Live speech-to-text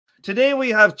Today we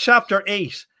have chapter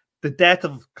 8, the death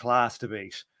of class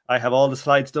debate. I have all the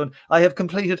slides done. I have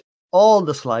completed all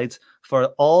the slides for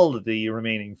all of the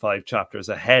remaining 5 chapters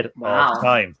ahead of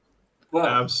time. Whoa.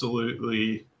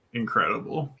 Absolutely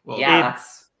incredible. Well, yeah,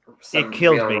 that's some it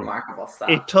killed me. Remarkable stuff.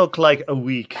 It took like a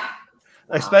week.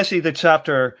 Wow. Especially the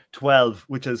chapter 12,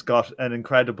 which has got an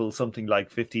incredible something like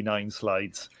 59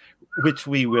 slides, which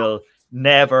we will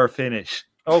never finish.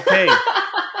 Okay.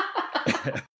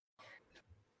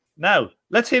 Now,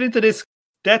 let's hit into this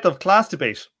death of class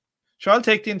debate. Sure, I'll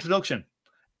take the introduction.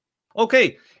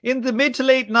 Okay, in the mid to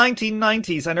late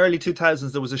 1990s and early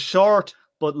 2000s, there was a short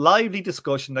but lively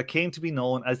discussion that came to be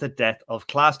known as the death of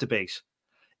class debate.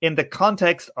 In the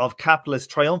context of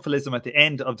capitalist triumphalism at the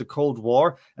end of the Cold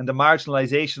War and the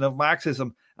marginalization of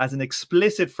Marxism as an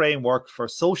explicit framework for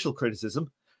social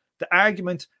criticism, the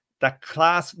argument that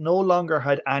class no longer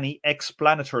had any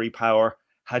explanatory power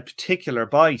had particular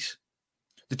bite.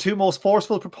 The two most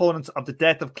forceful proponents of the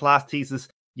death of class thesis,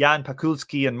 Jan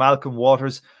Pakulski and Malcolm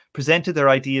Waters, presented their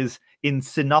ideas in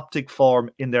synoptic form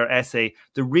in their essay,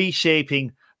 The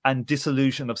Reshaping and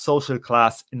Dissolution of Social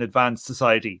Class in Advanced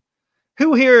Society.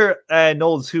 Who here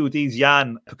knows who these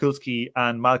Jan Pakulski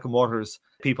and Malcolm Waters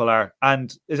people are?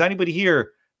 And is anybody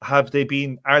here, are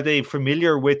they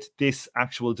familiar with this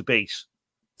actual debate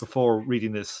before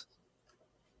reading this?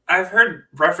 I've heard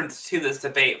reference to this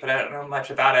debate, but I don't know much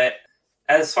about it.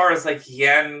 As far as like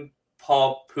Jan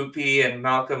Paul Poopy and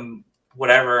Malcolm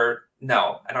whatever,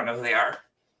 no, I don't know who they are.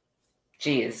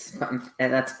 Jeez,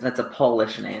 that's a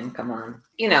Polish name. Come on.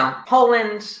 You know,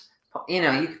 Poland,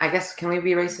 I guess, can we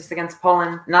be racist against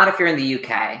Poland? Not if you're in the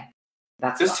UK.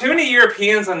 There's too many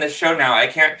Europeans on this show now. I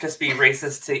can't just be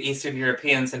racist to Eastern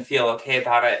Europeans and feel okay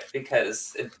about it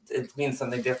because it means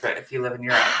something different if you live in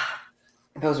Europe.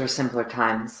 Those were simpler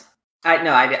times. I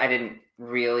didn't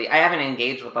really. I haven't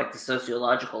engaged with like the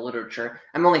sociological literature.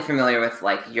 I'm only familiar with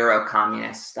like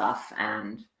Euro-communist stuff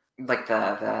and like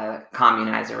the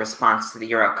communizer response to the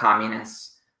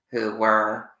Euro-communists who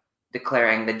were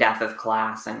declaring the death of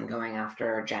class and going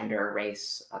after gender,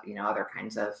 race, other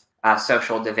kinds of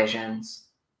social divisions,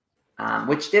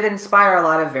 which did inspire a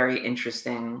lot of very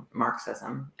interesting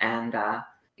Marxism. And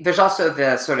there's also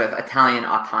the sort of Italian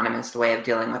autonomist way of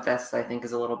dealing with this that I think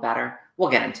is a little better. We'll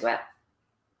get into it.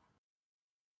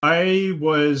 I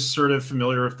was sort of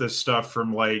familiar with this stuff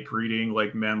from like reading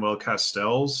like Manuel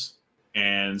Castells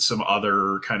and some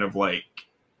other kind of like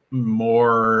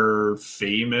more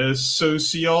famous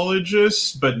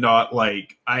sociologists, but not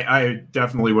like I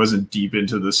definitely wasn't deep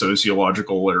into the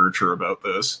sociological literature about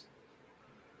this.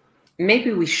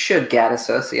 Maybe we should get a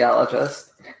sociologist.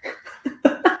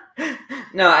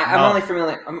 No, I'm only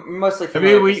familiar. I'm mostly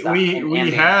familiar. I mean,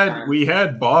 we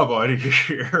had Bob on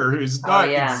here, who's not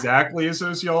exactly a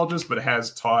sociologist, but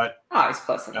has taught. Oh, he's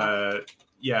close enough.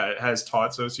 Has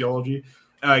taught sociology.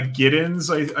 Giddens,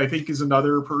 I think, is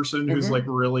another person who's like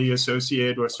really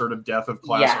associated with sort of death of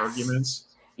class arguments.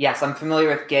 Yes, I'm familiar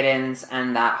with Giddens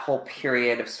and that whole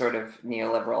period of sort of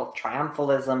neoliberal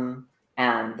triumphalism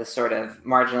and the sort of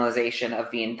marginalization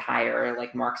of the entire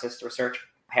like Marxist research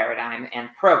paradigm and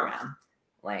program.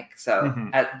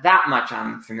 That much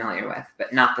I'm familiar with,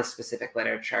 but not the specific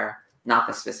literature, not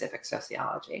the specific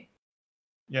sociology.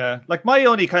 Yeah, like my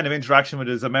only kind of interaction with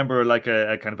it is I remember like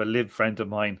a kind of a live friend of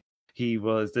mine.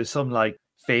 There's some like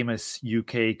famous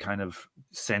UK kind of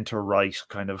center-right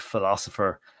kind of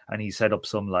philosopher, and he set up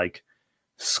some like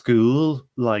school,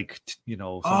 like,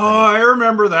 Oh, I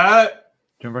remember that.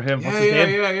 Do you remember him? What's his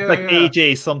name? Like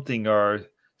AJ something or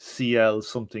CL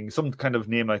something, some kind of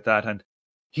name like that. And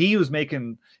he was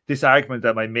making this argument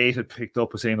that my mate had picked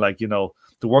up, was saying like, the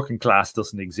working class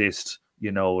doesn't exist.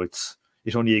 It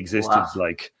only existed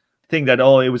like thing that,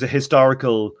 it was a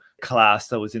historical class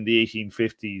that was in the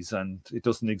 1850s and it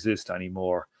doesn't exist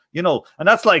anymore. And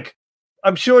that's like,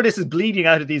 I'm sure this is bleeding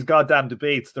out of these goddamn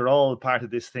debates. They're all part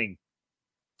of this thing.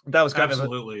 That was kind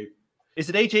absolutely. Is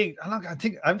it AJ?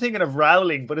 I'm thinking of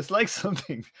Rowling, but it's like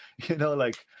something,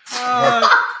 like.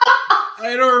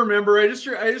 I don't remember. I just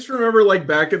remember like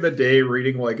back in the day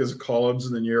reading like his columns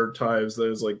in the New York Times that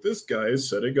was like, this guy is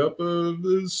setting up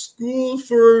a school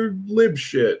for lib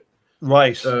shit.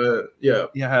 Right.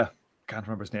 Yeah. Can't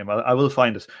remember his name. I will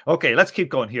find it. Okay, let's keep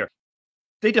going here.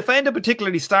 They defend a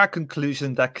particularly stark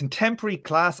conclusion that contemporary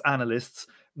class analysts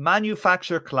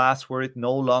manufacture class where it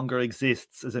no longer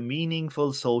exists as a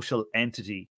meaningful social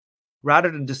entity.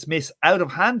 Rather than dismiss out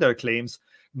of hand their claims,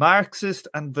 Marxist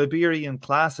and Weberian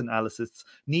class analysts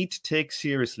need to take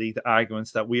seriously the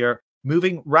arguments that we are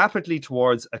moving rapidly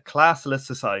towards a classless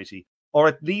society, or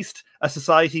at least a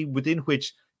society within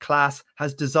which class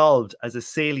has dissolved as a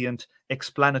salient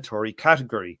explanatory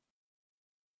category.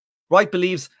 Wright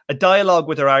believes a dialogue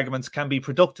with their arguments can be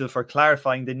productive for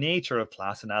clarifying the nature of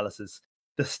class analysis,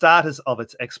 the status of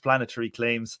its explanatory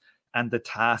claims, and the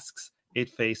tasks it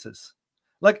faces.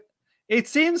 Like, it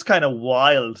seems kind of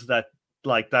wild that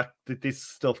this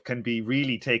stuff can be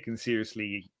really taken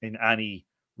seriously in any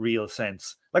real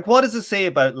sense. Like, what does it say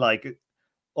about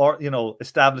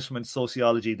establishment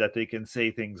sociology that they can say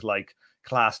things like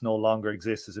class no longer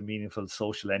exists as a meaningful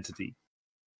social entity?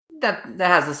 That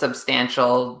has a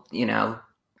substantial,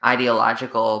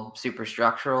 ideological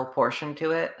superstructural portion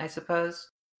to it, I suppose.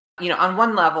 On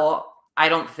one level, I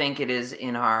don't think it is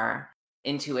in our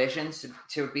intuitions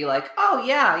to be like, oh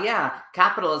yeah,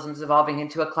 capitalism's evolving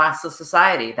into a classless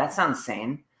society. That sounds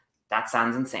sane. That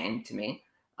sounds insane to me.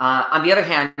 On the other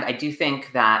hand, I do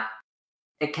think that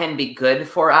it can be good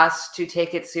for us to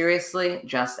take it seriously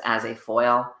just as a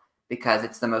foil, because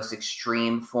it's the most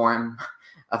extreme form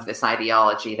of this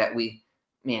ideology that we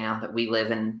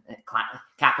live in.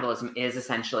 Capitalism is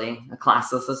essentially a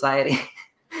classless society.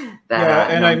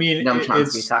 Noam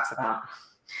Chomsky talks about.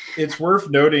 It's worth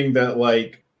noting that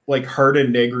like Hart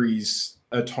and Negri's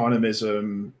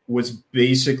autonomism was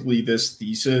basically this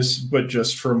thesis, but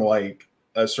just from like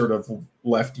a sort of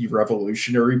lefty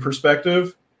revolutionary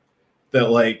perspective,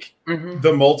 that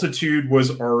the multitude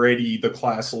was already the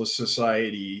classless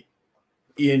society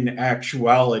in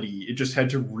actuality. It just had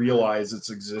to realize its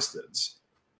existence.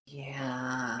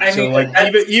 Yeah.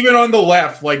 Even on the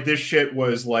left, this shit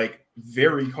was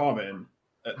very common.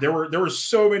 There were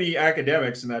so many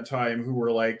academics in that time who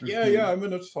were like, yeah, I'm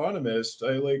an autonomist.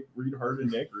 I read Hart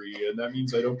and Negri, and that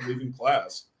means I don't believe in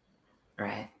class.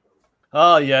 Right.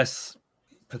 Oh yes,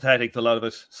 pathetic. A lot of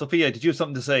it. Sophia, did you have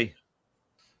something to say?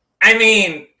 I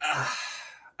mean,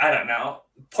 I don't know.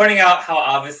 Pointing out how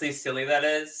obviously silly that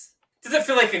is doesn't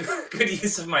feel like a good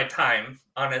use of my time,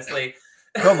 honestly.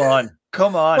 Come on.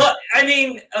 Well, I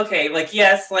mean, okay,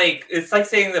 yes, it's like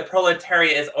saying the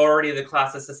proletariat is already the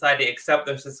class of society, except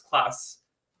there's this class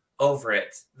over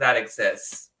it that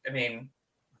exists. I mean,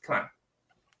 come on.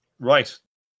 Right.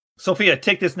 Sophia,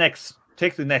 take the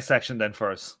next section then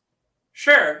for us.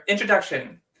 Sure.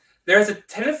 Introduction. There is a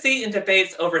tendency in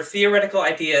debates over theoretical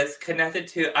ideas connected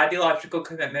to ideological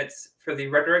commitments for the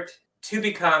rhetoric to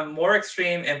become more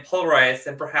extreme and polarized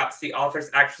than perhaps the authors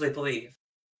actually believe.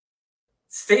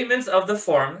 Statements of the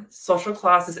form, social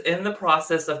class is in the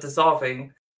process of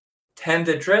dissolving, tend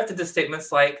to drift into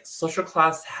statements like, social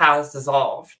class has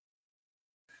dissolved.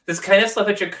 This kind of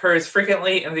slippage occurs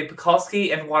frequently in the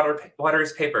Bukowski and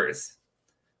Waters papers.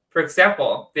 For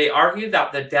example, they argue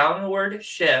that the downward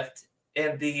shift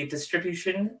in the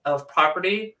distribution of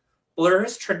property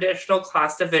blurs traditional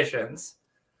class divisions,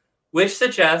 which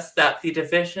suggests that the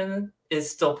division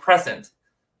is still present,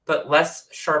 but less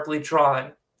sharply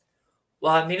drawn.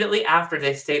 While immediately after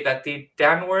they state that the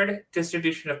downward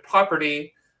distribution of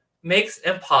property makes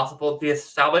impossible the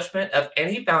establishment of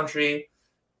any boundary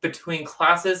between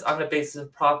classes on the basis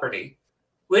of property,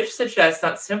 which suggests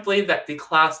not simply that the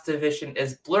class division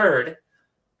is blurred,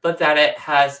 but that it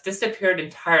has disappeared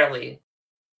entirely.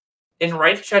 In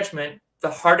Wright's judgment, the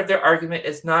heart of their argument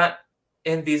is not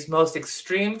in these most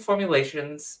extreme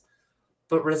formulations,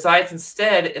 but resides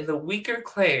instead in the weaker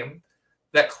claim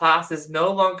that class is no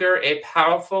longer a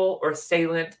powerful or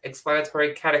salient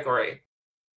explanatory category.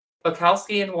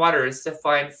 Bukowski and Waters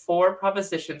define 4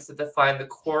 propositions that define the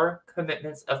core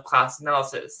commitments of class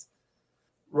analysis.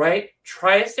 Wright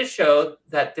tries to show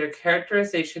that their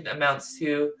characterization amounts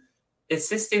to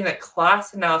insisting that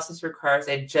class analysis requires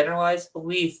a generalized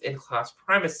belief in class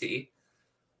primacy,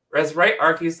 whereas Wright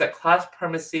argues that class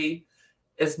primacy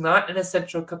is not an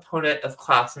essential component of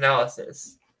class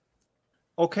analysis.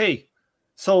 Okay.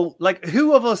 So,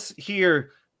 who of us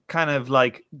here kind of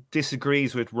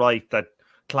disagrees with Wright that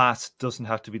class doesn't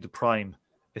have to be the prime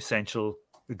essential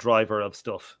driver of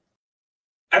stuff?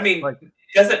 I mean, it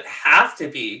doesn't have to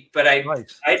be, but I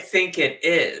think it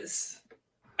is.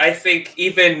 I think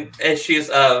even issues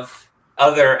of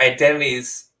other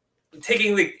identities,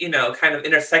 taking the kind of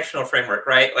intersectional framework,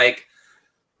 right?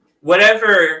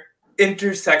 Whatever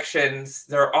intersections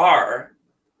there are,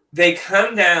 they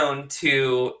come down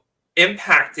to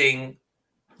impacting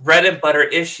bread and butter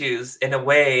issues in a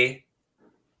way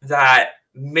that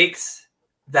makes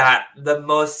that the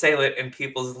most salient in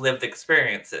people's lived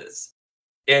experiences.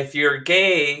 If you're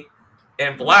gay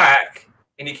and black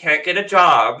and you can't get a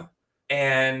job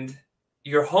and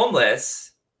you're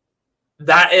homeless,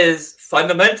 that is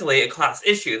fundamentally a class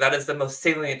issue. That is the most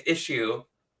salient issue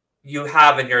you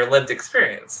have in your lived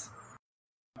experience.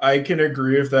 I can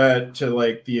agree with that to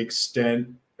the extent,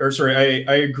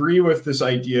 I agree with this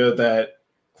idea that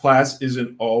class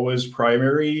isn't always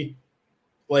primary.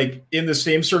 like in the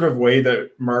same sort of way that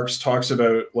Marx talks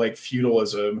about like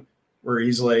feudalism, where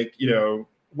he's like, you know,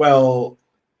 well,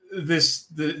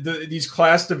 these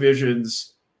class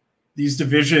divisions, these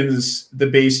divisions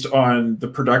that based on the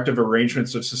productive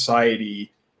arrangements of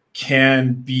society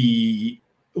can be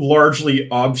largely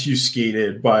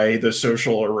obfuscated by the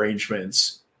social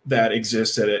arrangements that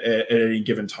exist at any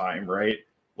given time, right?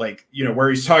 Like, you know, where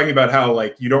he's talking about how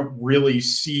like you don't really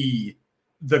see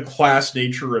the class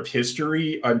nature of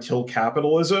history until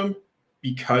capitalism,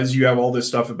 because you have all this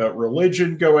stuff about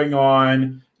religion going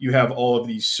on. You have all of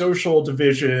these social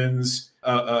divisions,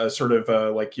 sort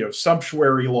of like, you know,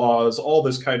 sumptuary laws, all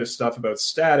this kind of stuff about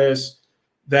status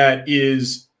that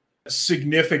is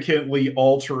significantly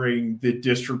altering the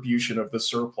distribution of the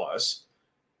surplus.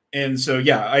 And so,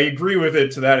 yeah, I agree with it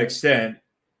to that extent.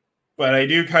 But I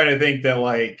do kind of think that,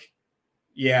 like,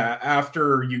 yeah,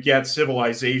 after you get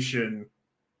civilization,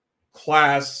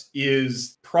 class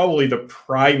is probably the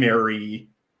primary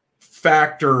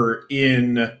factor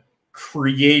in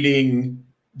creating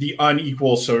the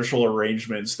unequal social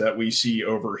arrangements that we see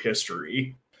over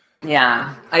history.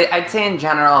 Yeah, I'd say in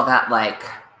general that, like,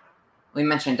 we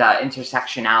mentioned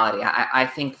intersectionality. I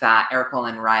think that Eric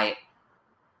Olin Wright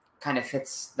kind of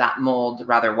fits that mold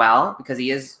rather well, because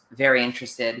he is very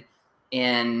interested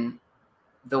in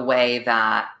the way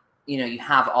that, you know, you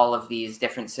have all of these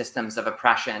different systems of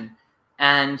oppression.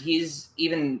 And he's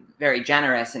even very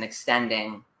generous in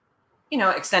extending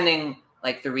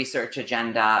like the research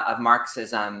agenda of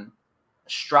Marxism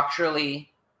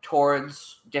structurally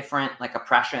towards different like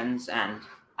oppressions. And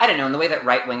I don't know, in the way that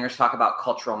right-wingers talk about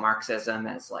cultural Marxism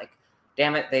as like,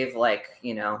 damn it, they've like,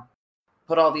 you know,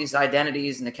 put all these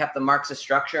identities and they kept the Marxist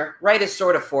structure. Right is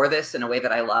sort of for this in a way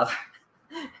that I love.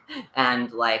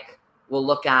 And like, we'll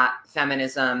look at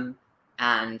feminism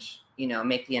and, you know,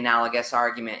 make the analogous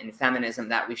argument in feminism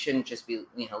that we shouldn't just be,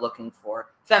 you know, looking for,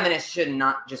 feminists should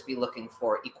not just be looking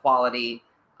for equality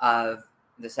of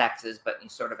the sexes, but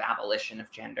sort of abolition of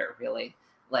gender, really.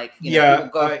 Like, you know,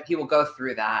 he will go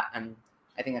through that, and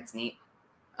I think that's neat.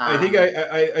 I think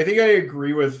I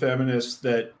agree with feminists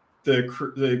that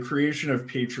the creation of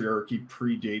patriarchy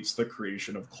predates the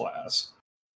creation of class,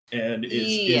 and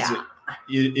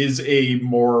is a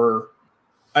more,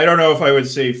 I don't know if I would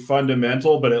say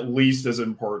fundamental, but at least as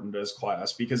important as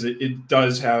class, because it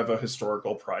does have a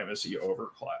historical primacy over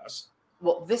class.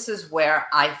 Well, this is where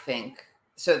I think,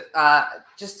 so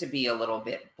just to be a little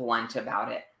bit blunt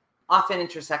about it, often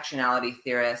intersectionality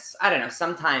theorists, I don't know,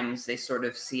 sometimes they sort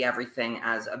of see everything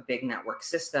as a big network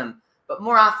system, but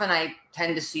more often I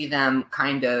tend to see them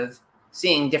kind of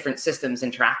seeing different systems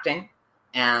interacting.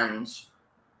 And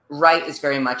Wright is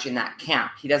very much in that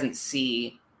camp. He doesn't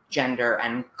see gender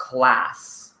and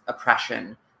class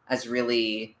oppression as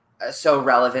really so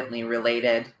relevantly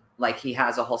related. Like, he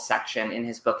has a whole section in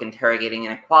his book, Interrogating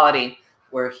Inequality,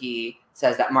 where he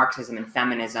says that Marxism and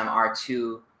feminism are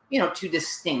two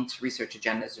distinct research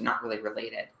agendas. They're not really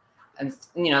related. And,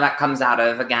 you know, that comes out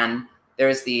of, again,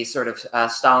 there's the sort of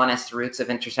Stalinist roots of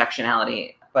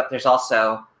intersectionality, but there's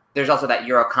also that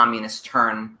Euro-communist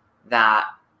turn that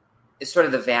is sort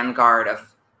of the vanguard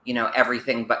of, you know,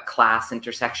 everything but class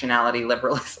intersectionality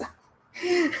liberalism.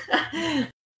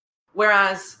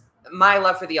 Whereas my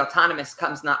love for the autonomous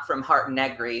comes not from Hart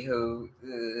Negri, who,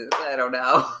 I don't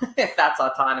know if that's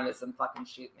autonomous, and fucking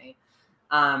shoot me.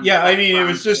 Yeah, I mean, it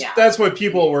was just, that's what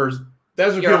people were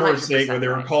saying when they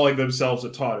were calling themselves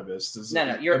autonomists.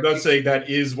 I'm not saying that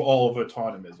is all of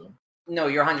autonomism. No,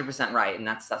 you're 100% right, and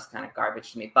that stuff's kind of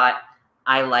garbage to me. But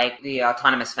I like the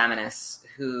autonomous feminists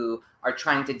who are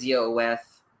trying to deal with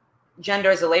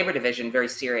gender as a labor division very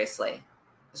seriously.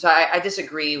 So I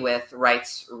disagree with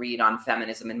Wright's read on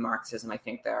feminism and Marxism. I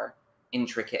think they're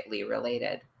intricately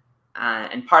related.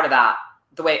 And part of that,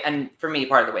 for me,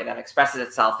 part of the way that expresses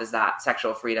itself is that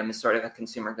sexual freedom is sort of a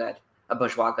consumer good, a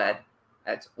bourgeois good,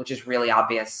 which is really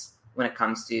obvious when it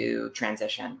comes to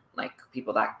transition. Like,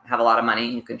 people that have a lot of money,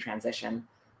 you can transition,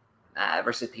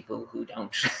 versus people who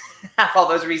don't have all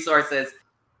those resources.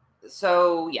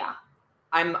 So yeah,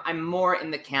 I'm more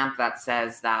in the camp that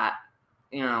says that,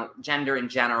 you know, gender in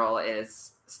general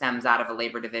stems out of a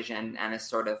labor division and is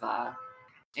sort of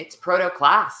it's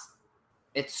proto-class.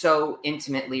 It's so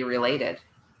intimately related,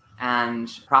 and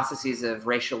processes of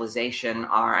racialization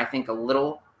are, I think, a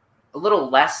little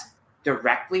less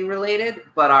directly related,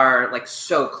 but are like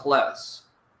so close.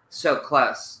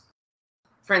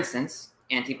 For instance,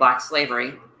 anti-black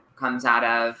slavery comes out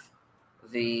of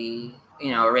the,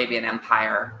 you know, Arabian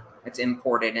Empire. It's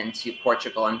imported into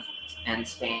Portugal and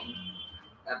Spain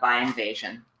by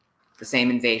invasion. The same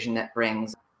invasion that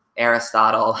brings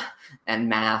Aristotle and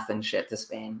math and shit to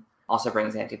Spain. also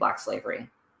brings anti-Black slavery.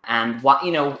 And what,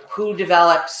 who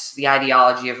develops the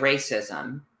ideology of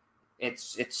racism?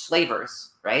 It's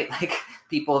slavers, right? Like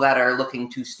people that are looking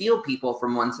to steal people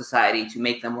from one society to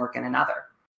make them work in another.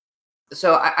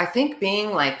 So I think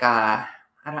being like, I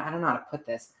don't know how to put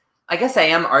this. I guess I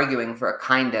am arguing for a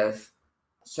kind of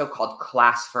so-called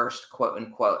class first, quote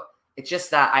unquote. It's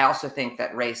just that I also think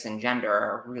that race and gender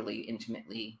are really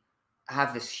intimately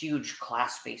have this huge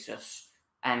class basis.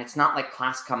 And it's not like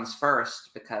class comes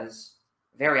first, because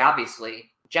very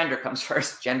obviously gender comes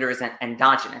first. Gender is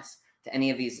endogenous to any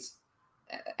of these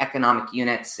economic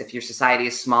units. If your society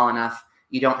is small enough,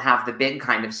 you don't have the big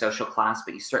kind of social class,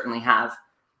 but you certainly have,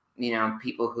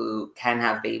 people who can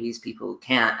have babies, people who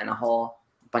can't, and a whole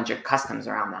bunch of customs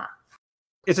around that.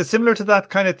 Is it similar to that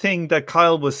kind of thing that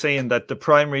Kyle was saying, that the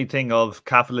primary thing of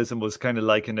capitalism was kind of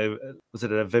like was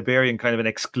it a Weberian kind of an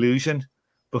exclusion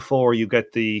before you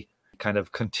get the kind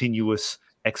of continuous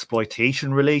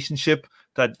exploitation relationship,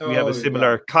 that we have a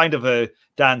similar kind of a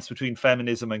dance between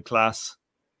feminism and class?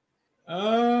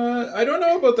 I don't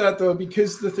know about that though,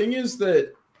 because the thing is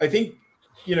that I think,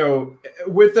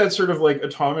 with that sort of like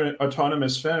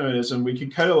autonomous feminism, we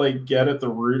can kind of like get at the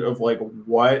root of like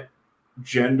what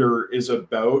gender is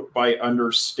about by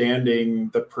understanding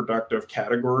the productive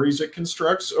categories it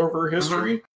constructs over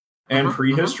history and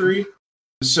prehistory.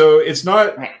 So it's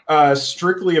not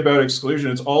strictly about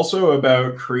exclusion. It's also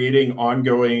about creating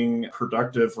ongoing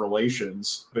productive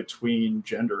relations between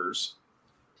genders.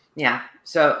 Yeah.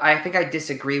 So I think I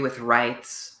disagree with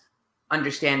Wright's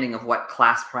understanding of what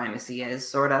class primacy is,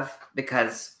 sort of,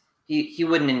 because he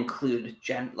wouldn't include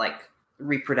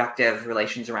reproductive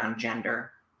relations around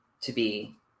gender to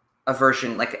be a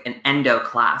version, like an endo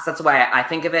class. That's why I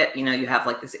think of it. You have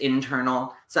like this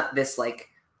internal, this like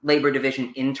labor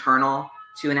division internal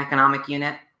to an economic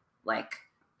unit. Like,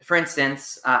 for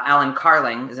instance, Alan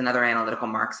Carling is another analytical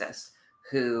Marxist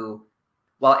who,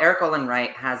 while Eric Olin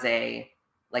Wright has a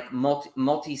like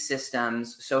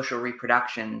multi-systems social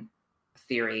reproduction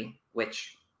theory,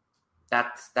 which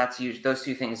that's usually, those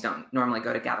two things don't normally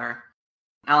go together.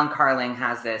 Alan Carling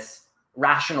has this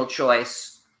rational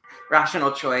choice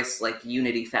like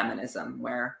unity feminism,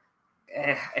 where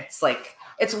it's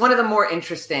one of the more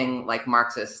interesting like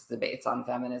Marxist debates on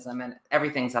feminism, and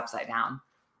everything's upside down.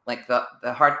 Like the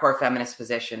hardcore feminist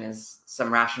position is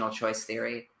some rational choice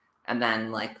theory, and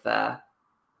then like the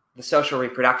social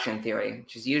reproduction theory,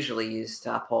 which is usually used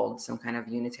to uphold some kind of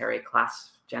unitary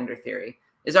class gender theory,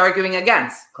 is arguing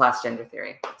against class gender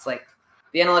theory. It's like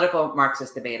the analytical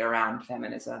Marxist debate around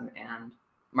feminism and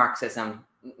Marxism,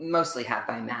 mostly had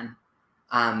by men,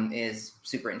 is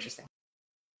super interesting.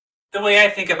 The way I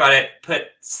think about it, put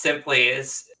simply,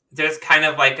 is there's kind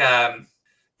of like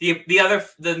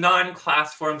the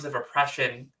non-class forms of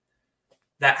oppression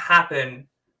that happen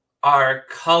are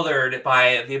colored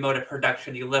by the mode of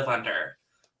production you live under.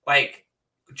 Like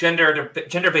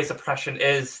gender-based oppression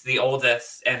is the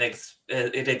oldest, and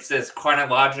it exists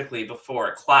chronologically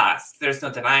before class. There's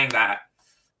no denying that.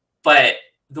 But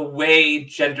the way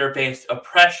gender-based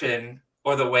oppression,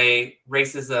 or the way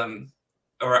racism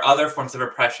or other forms of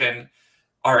oppression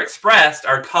are expressed,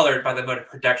 are colored by the mode of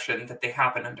production that they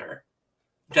happen under.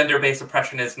 Gender-based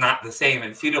oppression is not the same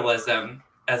in feudalism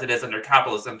as it is under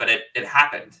capitalism, but it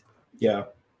happened. Yeah,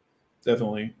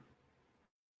 definitely.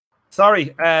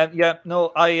 Sorry,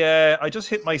 I just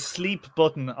hit my sleep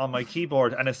button on my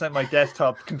keyboard, and it sent my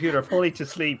desktop computer fully to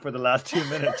sleep for the last 2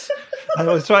 minutes. I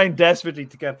was trying desperately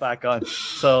to get back on.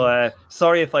 So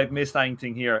sorry if I've missed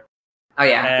anything here. Oh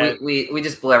yeah, we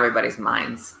just blew everybody's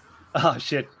minds. Oh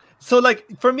shit. So like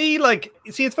for me, like,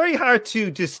 see, it's very hard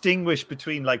to distinguish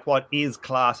between like what is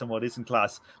class and what isn't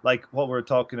class. Like what we're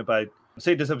talking about.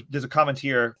 Say there's a comment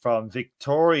here from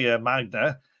Victoria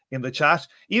Magna in the chat.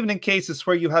 Even in cases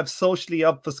where you have socially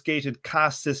obfuscated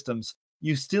caste systems,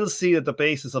 you still see that the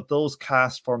basis of those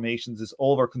caste formations is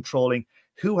over controlling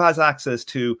who has access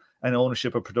to and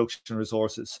ownership of production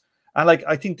resources. And like,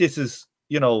 I think this is,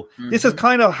 this is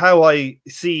kind of how I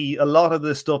see a lot of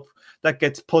the stuff that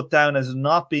gets put down as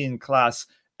not being class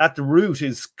at the root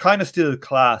is kind of still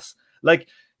class. Like,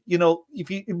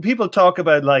 if people talk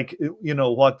about like,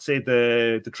 what, say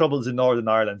the troubles in Northern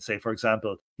Ireland, say, for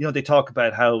example, they talk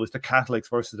about how it was the Catholics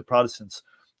versus the Protestants,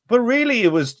 but really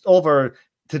it was over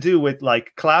to do with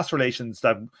like class relations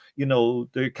that,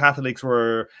 the Catholics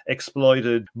were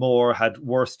exploited more, had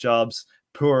worse jobs,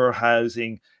 poor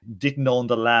housing, didn't own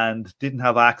the land, didn't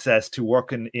have access to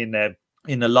working in a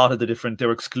lot of the different, they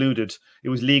were excluded. It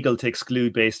was legal to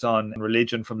exclude based on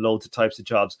religion from loads of types of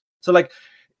jobs. So like,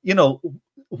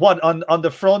 what on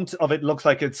the front of it looks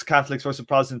like it's Catholics versus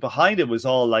Protestants, behind it was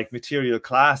all like material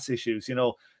class issues.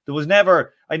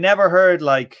 I never heard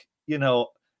like, you know,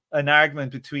 an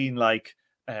argument between like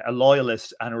a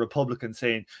loyalist and a Republican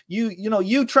saying,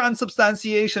 you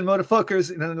transubstantiation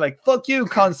motherfuckers, and then like, fuck you,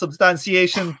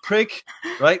 consubstantiation prick,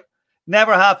 right?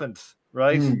 Never happened,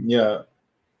 right? Yeah.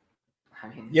 I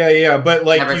mean, Yeah, but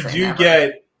like never you say do never.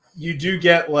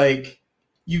 get like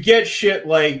you get shit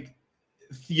like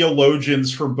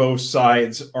theologians from both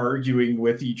sides arguing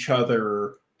with each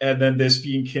other, and then this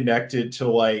being connected to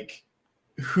like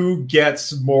who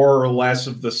gets more or less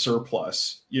of the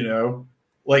surplus, you know?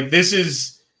 Like this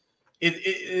is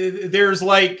there's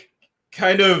like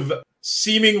kind of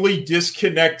seemingly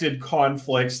disconnected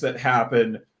conflicts that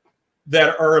happen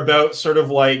that are about sort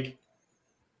of like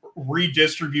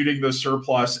redistributing the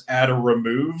surplus at a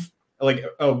remove, like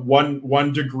a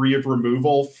one degree of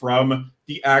removal from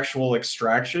the actual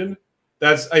extraction.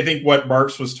 That's, I think, what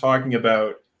Marx was talking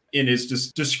about in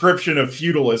his description of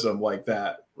feudalism, like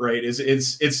that, right?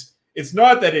 It's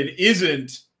not that it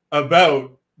isn't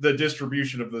about the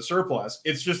distribution of the surplus.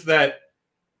 It's just that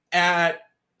at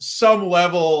some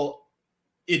level,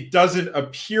 it doesn't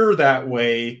appear that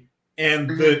way, and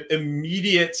the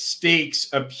immediate stakes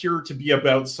appear to be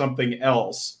about something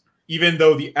else, even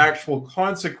though the actual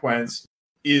consequence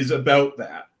is about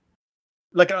that.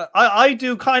 Like I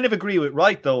do kind of agree with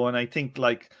Wright though, and I think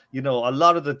like, you know, a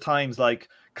lot of the times like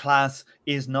class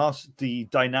is not the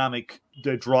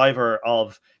driver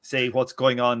of, say, what's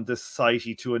going on in the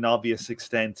society to an obvious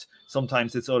extent.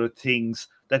 Sometimes it's other things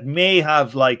that may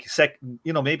have like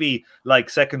maybe like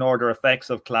second order effects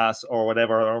of class or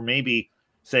whatever, or maybe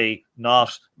say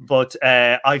not. But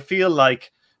I feel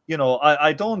like, you know,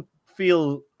 I don't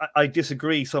feel I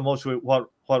disagree so much with what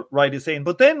Wright is saying.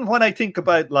 But then when I think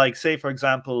about, like, say, for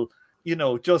example, you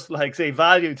know, just like, say,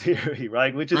 value theory,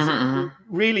 right, which is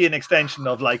really an extension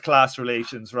of like class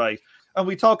relations, right? And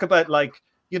we talk about, like,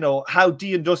 you know, how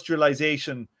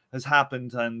deindustrialization has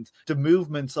happened and the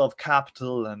movements of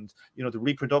capital and, you know, the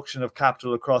reproduction of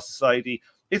capital across society.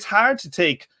 It's hard to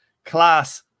take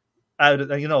class out of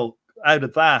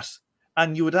that,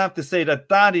 and you would have to say that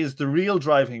that is the real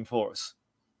driving force.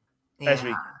 Yeah.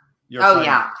 Esri,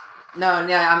 yeah. No,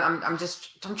 yeah, I'm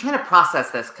trying to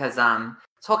process this, because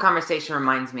this whole conversation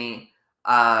reminds me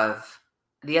of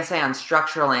the essay on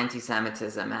structural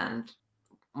anti-Semitism and,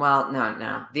 well,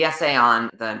 no, the essay on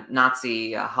the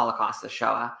Nazi Holocaust, the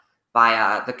Shoah,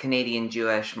 by the Canadian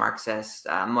Jewish Marxist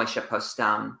Moshe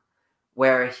Postone,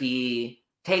 where he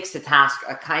takes to task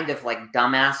a kind of like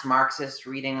dumbass Marxist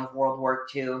reading of World War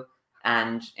II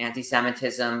and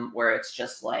anti-Semitism, where it's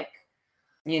just like,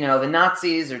 you know, the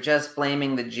Nazis are just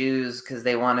blaming the Jews because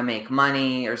they want to make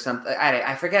money or something.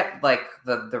 I forget, like,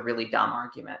 the really dumb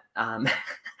argument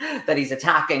that he's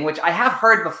attacking, which I have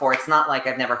heard before. It's not like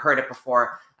I've never heard it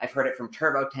before. I've heard it from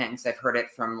turbo tanks. I've heard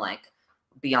it from, like,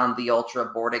 Beyond the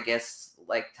Ultra Bordagus,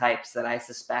 like, types that I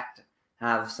suspect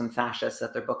have some fascists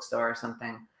at their bookstore or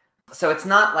something. So it's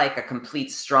not like a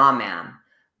complete straw man.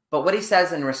 But what he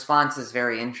says in response is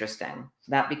very interesting.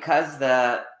 That because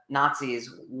the Nazis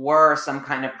were some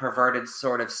kind of perverted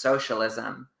sort of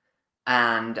socialism,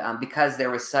 and because there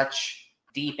was such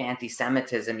deep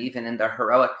anti-Semitism even in the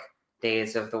heroic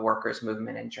days of the workers'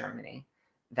 movement in Germany,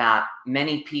 that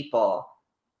many people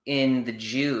in the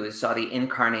Jews saw the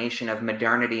incarnation of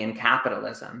modernity and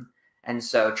capitalism. And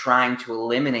so trying to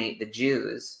eliminate the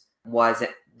Jews was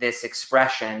this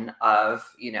expression of,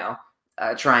 you know,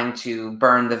 trying to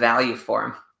burn the value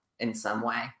form in some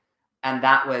way. And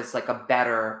that was like a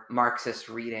better Marxist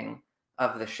reading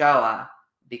of the Shoah,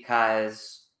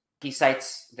 because he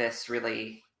cites this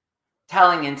really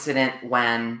telling incident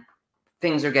when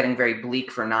things are getting very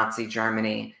bleak for Nazi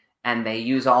Germany, and they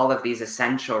use all of these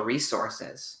essential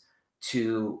resources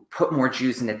to put more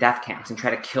Jews into death camps and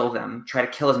try to kill them, try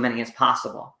to kill as many as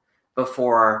possible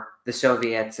before the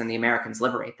Soviets and the Americans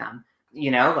liberate them.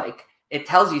 You know, like, it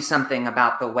tells you something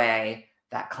about the way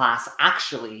that class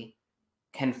actually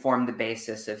can form the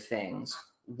basis of things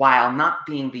while not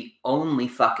being the only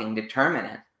fucking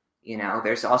determinant. You know,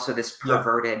 there's also this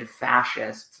perverted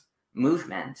fascist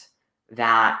movement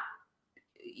that,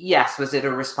 yes, was it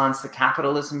a response to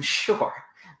capitalism? Sure.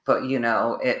 But, you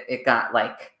know, it got,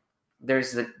 like,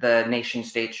 there's the nation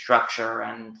state structure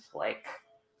and, like,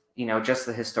 you know, just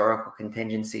the historical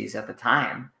contingencies at the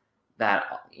time that,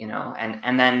 you know,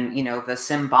 and then, you know, the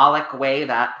symbolic way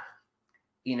that,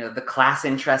 you know, the class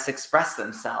interests express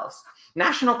themselves.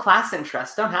 National class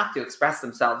interests don't have to express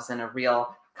themselves in a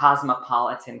real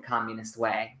cosmopolitan communist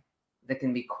way. That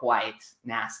can be quite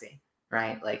nasty,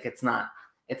 right? Like, it's not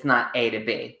A to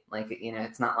B. Like, you know,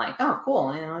 it's not like, oh,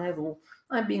 cool, you know,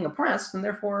 I'm being oppressed and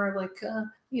therefore, like,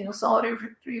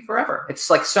 solidarity forever. It's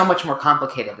like so much more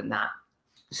complicated than that.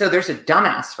 So there's a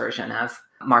dumbass version of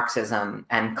Marxism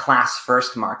and class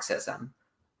first Marxism,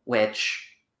 which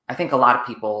I think a lot of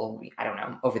people, I don't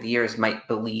know, over the years might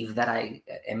believe that I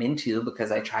am into,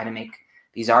 because I try to make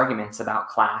these arguments about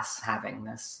class having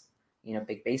this,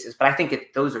 big basis. But I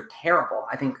think those are terrible.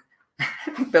 I think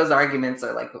those arguments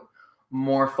are like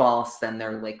more false than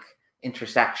their like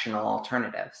intersectional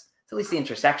alternatives. So at least the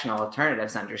intersectional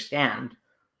alternatives understand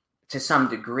to some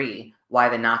degree why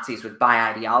the Nazis would buy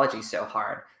ideology so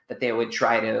hard that they would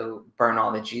try to burn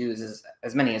all the Jews,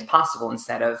 as many as possible,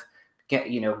 instead of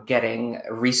getting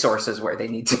resources where they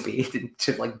need to be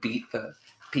to like beat the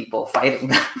people fighting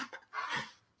them.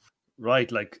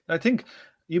 Right. Like, I think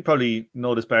you probably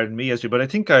know this better than me, Esri, but I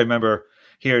think I remember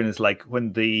hearing is like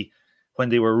when they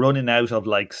were running out of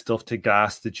like stuff to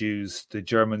gas the Jews, the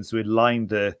Germans would line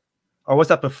or was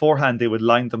that beforehand? They would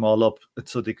line them all up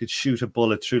so they could shoot a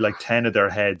bullet through like 10 of their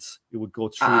heads. It would go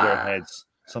through their heads,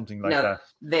 something like that.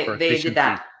 They did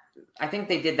that. I think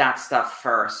they did that stuff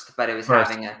first, but it was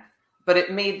but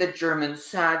it made the Germans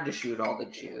sad to shoot all the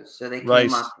Jews. So they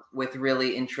came up with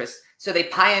really so they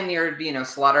pioneered,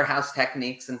 slaughterhouse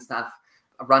techniques and stuff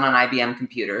run on IBM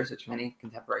computers, which many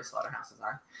contemporary slaughterhouses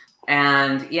are.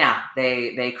 And yeah,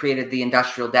 they created the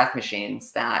industrial death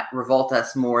machines that revolt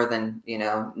us more than,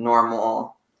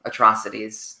 normal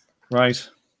atrocities. Right.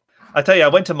 I tell you, I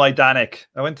went to Majdanek.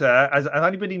 Has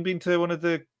anybody been to one of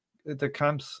the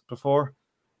camps before?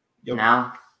 No,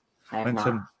 I have not.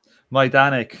 To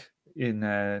Majdanek in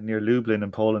near Lublin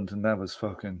in Poland, and that was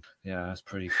that's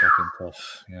pretty fucking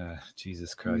tough. Yeah,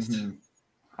 Jesus Christ. Mm-hmm.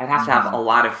 I'd have to have a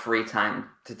lot of free time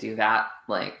to do that.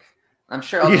 Like, I'm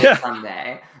sure I'll do it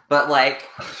someday. But like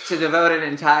to devote an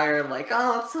entire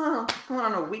let's go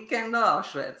on a weekend to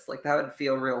Auschwitz, like that would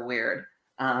feel real weird.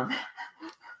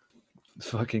 It's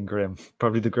fucking grim.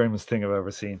 Probably the grimmest thing I've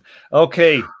ever seen.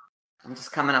 Okay. I'm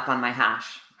just coming up on my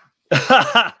hash.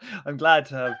 I'm glad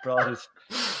to have brought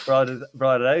it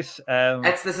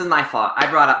out. This is my fault. I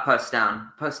brought up Poststone.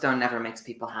 Poststone never makes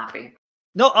people happy.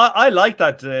 No, I like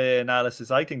that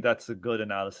analysis. I think that's a good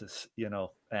analysis, yeah,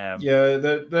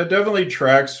 that definitely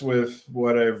tracks with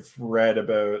what I've read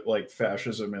about like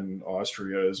fascism in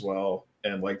Austria as well,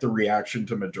 and like the reaction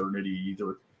to modernity,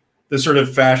 the sort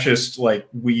of fascist, like,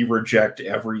 we reject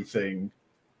everything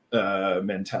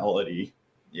mentality.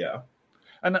 Yeah.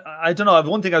 And I don't know,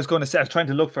 one thing I was going to say, I was trying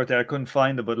to look for it there, I couldn't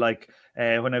find it, but like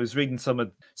when I was reading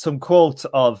some quotes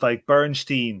of like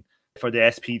Bernstein for the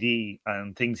SPD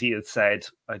and things he had said,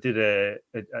 I did a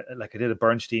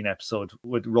Bernstein episode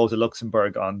with Rosa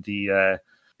Luxemburg on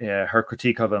her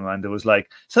critique of him, and there was like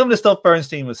some of the stuff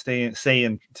Bernstein was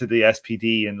saying to the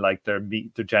SPD in like their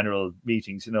general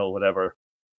meetings, whatever.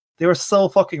 They were so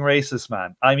fucking racist,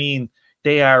 man. I mean,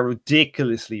 they are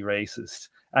ridiculously racist,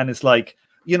 and it's like,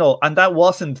 and that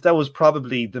was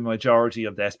probably the majority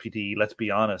of the SPD. Let's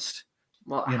be honest.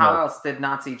 Well, how else did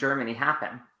Nazi Germany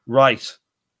happen? Right.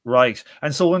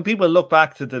 And so when people look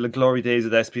back to the glory days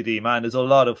of the SPD, man, there's a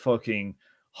lot of fucking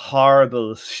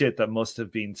horrible shit that must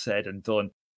have been said and done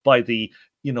by the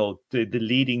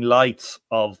leading lights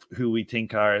of who we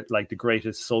think are like the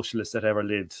greatest socialists that ever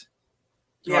lived.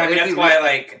 Yeah, I mean, that's why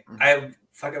like I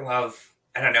fucking love,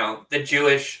 I don't know, the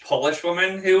Jewish Polish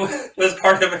woman who was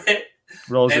part of it.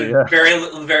 Rosa,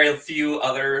 and very few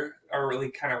other are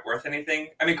really kind of worth anything.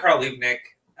 I mean, Karl Liebknecht,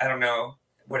 I don't know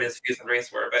what his views on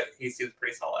race were, but he seems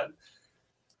pretty solid.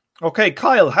 Okay,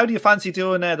 Kyle, how do you fancy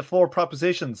doing the 4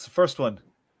 propositions? First one.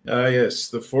 Yes,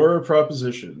 the 4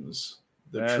 propositions.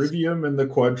 The trivium and the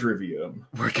quadrivium.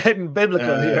 We're getting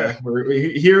biblical here.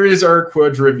 Here is our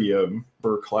quadrivium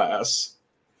for class.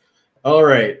 All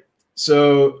right.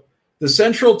 So the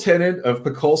central tenet of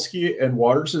Pekulski and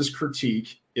Waters'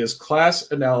 critique is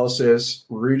class analysis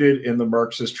rooted in the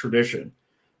Marxist tradition.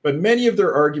 But many of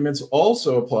their arguments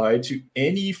also apply to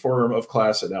any form of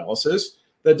class analysis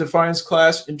that defines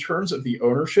class in terms of the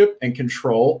ownership and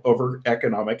control over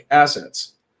economic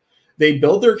assets. They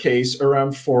build their case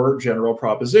around 4 general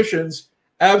propositions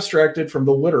abstracted from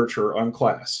the literature on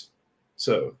class.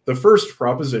 So the first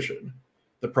proposition,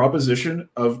 the proposition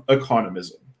of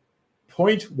economism.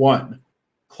 Point 1,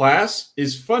 class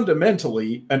is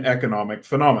fundamentally an economic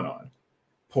phenomenon.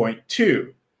 Point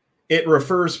 2, it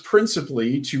refers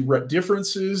principally to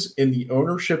differences in the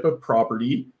ownership of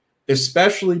property,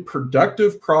 especially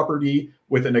productive property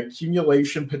with an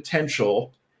accumulation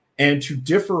potential, and to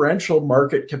differential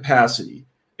market capacity,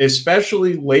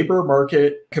 especially labor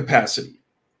market capacity.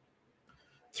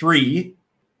 3,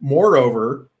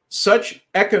 moreover, Such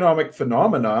economic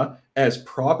phenomena as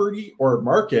property or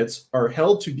markets are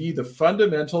held to be the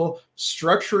fundamental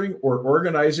structuring or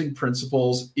organizing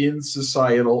principles in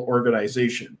societal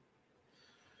organization.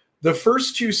 The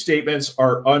first two statements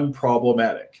are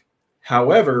unproblematic.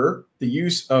 However, the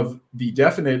use of the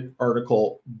definite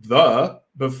article the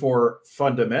before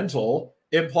fundamental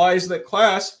implies that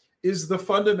class is the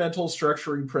fundamental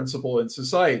structuring principle in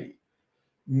society.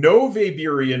 No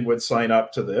Weberian would sign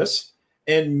up to this,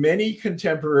 and many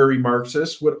contemporary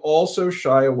Marxists would also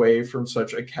shy away from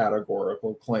such a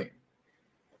categorical claim.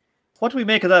 What do we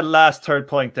make of that last third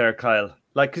point there, Kyle?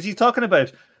 Like, because he's talking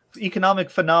about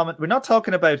economic phenomena. We're not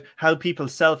talking about how people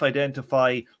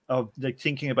self-identify, of like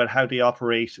thinking about how they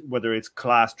operate, whether it's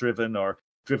class-driven or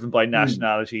driven by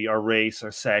nationality or race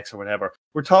or sex or whatever.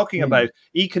 We're talking about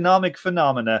economic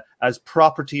phenomena as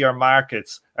property or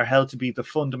markets are held to be the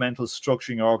fundamental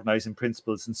structuring organizing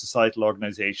principles in societal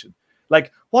organization.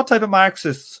 Like, what type of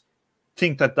Marxists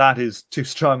think that that is too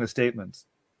strong a statement?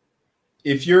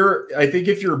 I think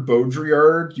if you're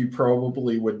Baudrillard, you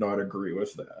probably would not agree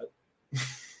with that.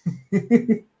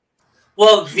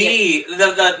 Well,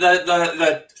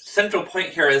 the central point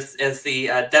here is the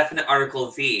definite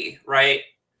article the, right?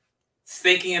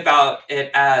 Thinking about it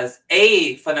as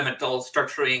a fundamental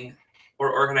structuring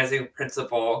or organizing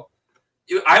principle.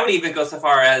 I would even go so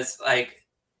far as like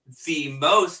the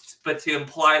most, but to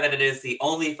imply that it is the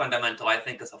only fundamental, I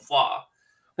think, is a flaw.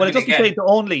 Well, it doesn't say the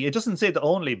only. It doesn't say the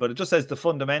only, but it just says the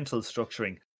fundamental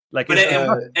structuring. Like, but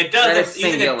it does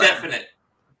using a definite.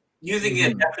 Using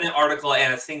a definite article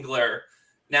and a singular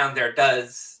noun there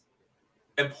does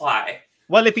imply.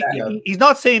 Well, if he's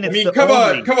not saying it's come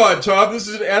on, Tom. This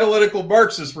is an analytical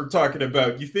Marxist we're talking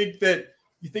about. You think that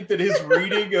his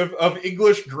reading of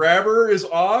English grammar is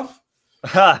off?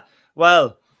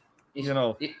 Well,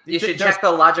 you should check the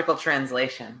logical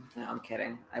translation. No, I'm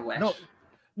kidding. I wish.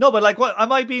 No, but like, what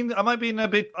am I being a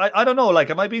bit? I don't know. Like,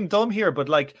 am I being dumb here? But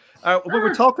like, when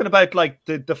we're talking about like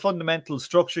the fundamental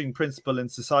structuring principle in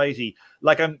society,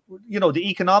 like the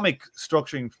economic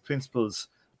structuring principles.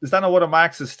 Is that not what a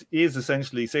Marxist is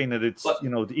essentially saying, that it's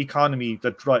the economy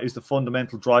that is the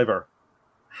fundamental driver?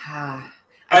 I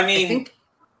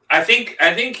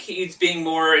think he's being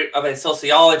more of a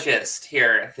sociologist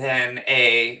here than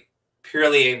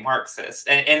purely a Marxist,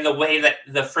 and in the way that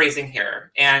the phrasing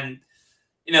here. And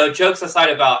jokes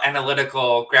aside about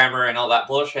analytical grammar and all that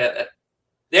bullshit,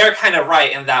 they're kind of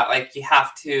right in that, like, you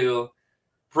have to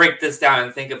break this down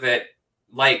and think of it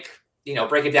like,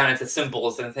 break it down into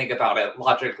symbols and think about it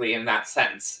logically in that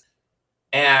sense.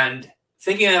 And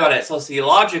thinking about it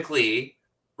sociologically,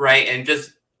 right, and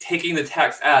just taking the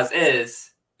text as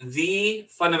is, the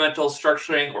fundamental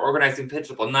structuring or organizing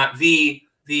principle, not the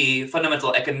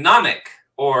fundamental economic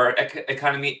or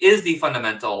economy is the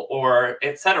fundamental or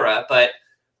etc., but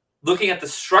looking at the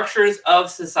structures of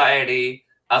society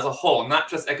as a whole, not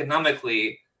just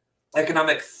economically,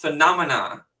 economic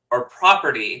phenomena or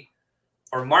property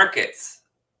or markets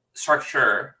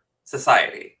structure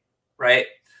society, right?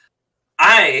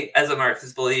 I, as a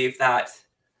Marxist, believe that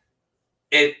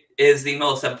it is the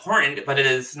most important, but it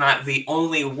is not the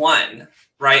only one,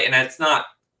 right? And that's not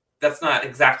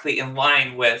exactly in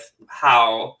line with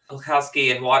how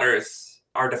Lukowski and Waters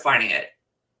are defining it.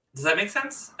 Does that make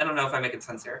sense? I don't know if I'm making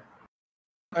sense here.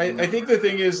 I think the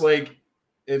thing is, like,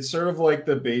 it's sort of like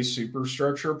the base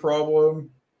superstructure problem.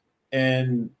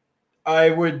 And I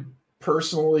would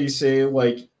personally say,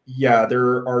 like, yeah,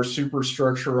 there are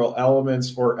superstructural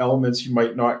elements or elements you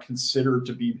might not consider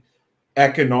to be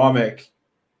economic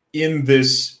in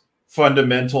this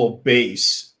fundamental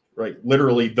base, right?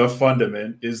 Literally, the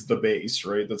fundament is the base,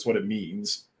 right? That's what it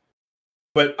means.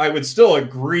 But I would still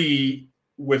agree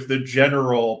with the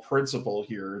general principle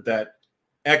here that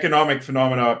economic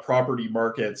phenomena, property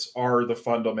markets are the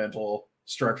fundamental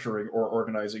structuring or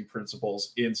organizing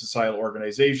principles in societal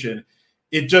organization.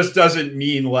 It just doesn't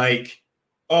mean like,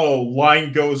 oh,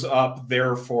 line goes up,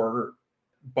 therefore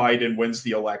Biden wins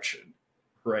the election,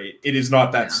 right? It is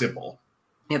not that simple.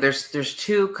 Yeah, there's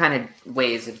two kind of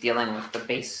ways of dealing with the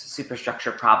base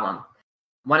superstructure problem.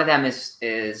 One of them is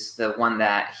the one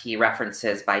that he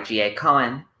references by G.A.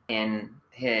 Cohen in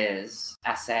his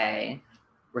essay,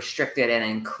 Restricted and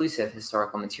Inclusive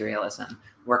Historical Materialism,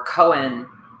 where Cohen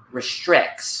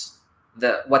restricts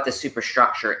what the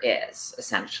superstructure is,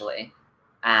 essentially.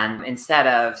 And instead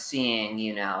of seeing,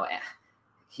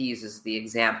 he uses the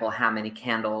example, how many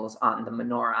candles on the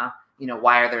menorah,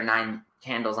 why are there 9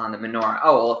 candles on the menorah?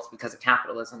 Oh, well, it's because of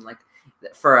capitalism. Like,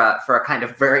 for a kind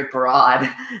of very broad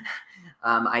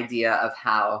idea of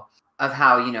how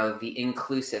the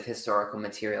inclusive historical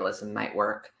materialism might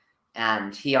work.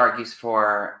 and he argues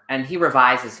for, and he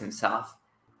revises himself,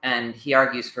 and he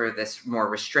argues for this more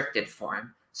restricted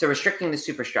form. So restricting the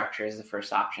superstructure is the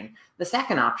first option. The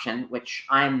second option, which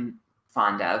I'm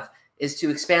fond of, is to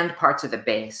expand parts of the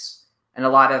base. And a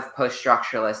lot of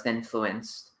post-structuralist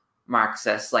influenced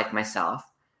Marxists like myself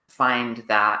find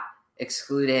that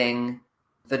excluding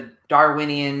the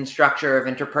Darwinian structure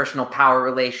of interpersonal power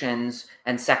relations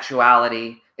and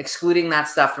sexuality, excluding that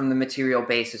stuff from the material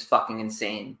base is fucking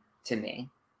insane to me.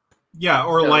 Yeah,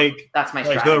 or So like that's my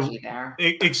strategy there.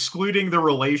 Excluding the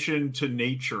relation to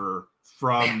nature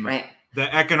from Right.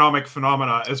 the economic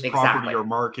phenomena as Exactly. property or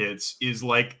markets is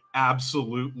like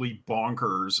absolutely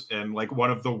bonkers and like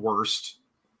one of the worst,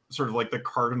 sort of like the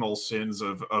cardinal sins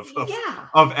of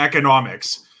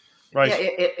economics. Right.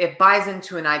 Yeah, it buys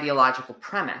into an ideological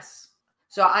premise.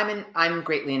 So I'm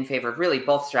greatly in favor of really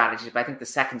both strategies, but I think the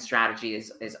second strategy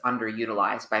is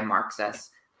underutilized by Marxists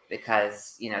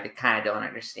because, you know, they kind of don't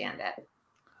understand it.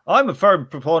 I'm a firm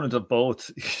proponent of both.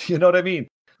 You know what I mean?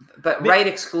 But right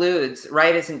excludes,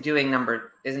 right isn't doing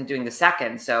the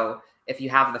second. So if you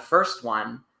have the first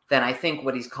one, then I think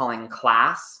what he's calling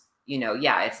class, you know,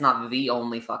 yeah, it's not the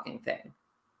only fucking thing,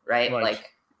 right? Like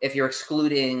if you're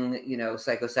excluding, you know,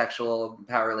 psychosexual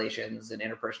power relations and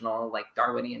interpersonal, like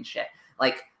Darwinian shit,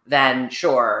 like then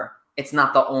sure, it's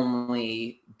not the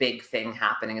only big thing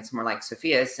happening. It's more like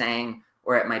Sophia is saying,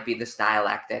 or it might be this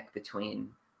dialectic between,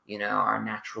 you know, our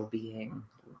natural being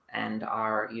and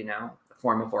our, you know,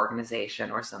 form of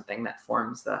organization or something that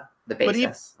forms the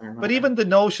basis. But even the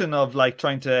notion of like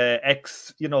trying to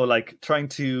trying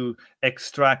to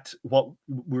extract what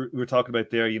we're talking about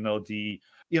there, you know,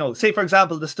 say for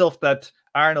example the stuff that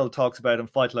Arnold talks about in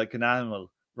Fight Like an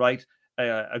Animal, right?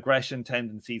 Aggression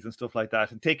tendencies and stuff like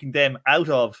that, and taking them out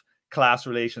of class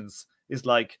relations is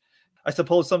like, I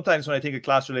suppose sometimes when I think of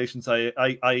class relations,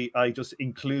 I just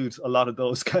include a lot of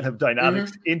those kind of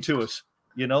dynamics into it,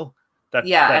 you know, that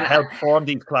help form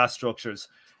these class structures.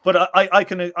 But I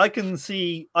can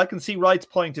see Wright's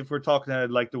point if we're talking about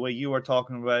it like the way you are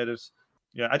talking about it.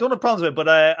 Yeah, I don't have problems with it, but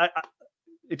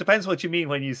it depends what you mean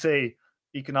when you say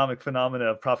economic phenomena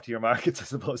of property or markets. I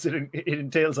suppose it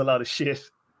entails a lot of shit.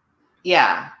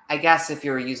 Yeah, I guess if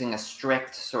you're using a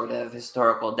strict sort of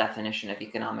historical definition of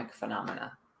economic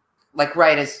phenomena, like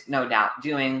Wright is no doubt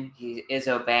doing, he is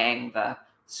obeying the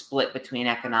split between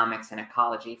economics and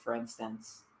ecology, for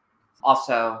instance.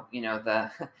 Also, you know,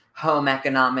 the home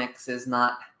economics is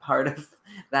not part of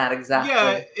that exactly.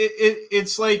 Yeah,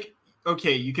 it's like,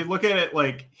 okay, you could look at it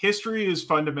like history is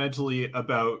fundamentally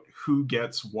about who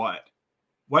gets what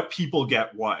people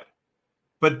get what.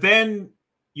 But then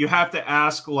you have to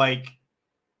ask, like,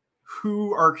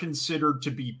 who are considered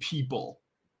to be people,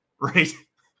 right?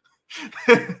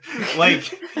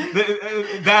 Like,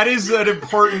 that is an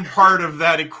important part of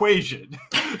that equation.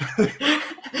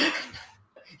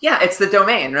 Yeah, it's the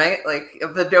domain, right? Like,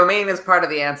 if the domain is part of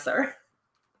the answer.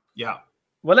 Yeah.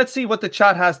 Well, let's see what the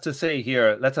chat has to say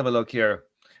here. Let's have a look here.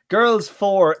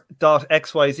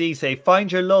 Girls4.xyz say,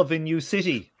 find your love in New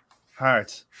City.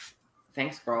 Heart.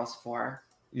 Thanks, Girls4.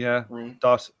 Yeah, Like.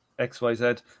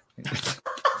 .xyz.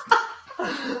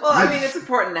 Well, I mean, it's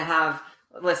important to have...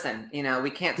 Listen, you know, we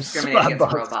can't discriminate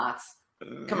against robots.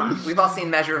 Come on, we've all seen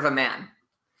Measure of a Man.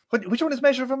 Which one is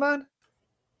Measure of a Man?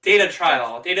 Data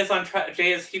trial. Data's on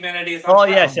Jay's humanities on trial.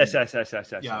 Yes.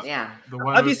 Yeah. The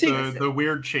one have with you seen the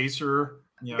weird chaser.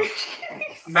 Yeah.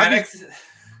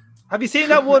 Have you seen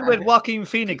that one with Joaquin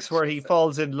Phoenix where he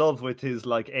falls in love with his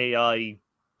like AI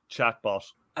chatbot?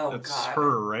 Oh, That's God.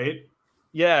 her, right?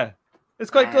 Yeah. It's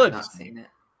quite good. I've not seen it.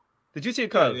 Did you see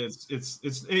it, Kyle? Yeah,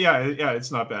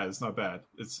 it's not bad. It's not bad.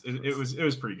 It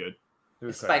was pretty good.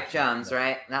 Spike Jonze,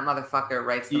 right? That motherfucker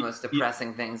writes the most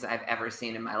depressing things I've ever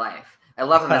seen in my life. I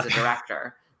love him as a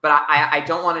director, but I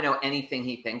don't want to know anything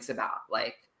he thinks about.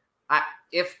 Like,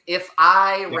 if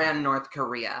I ran North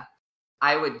Korea,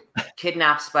 I would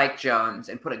kidnap Spike Jonze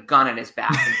and put a gun in his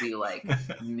back and be like,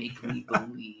 make me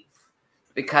believe.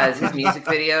 Because his music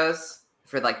videos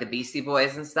for like the Beastie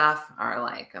Boys and stuff are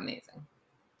like amazing.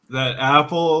 That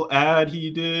Apple ad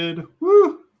he did.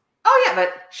 Woo! Oh yeah,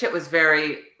 that shit was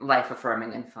very life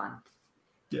affirming and fun.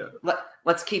 Yeah.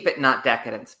 Let's keep it not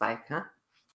decadent, Spike, huh?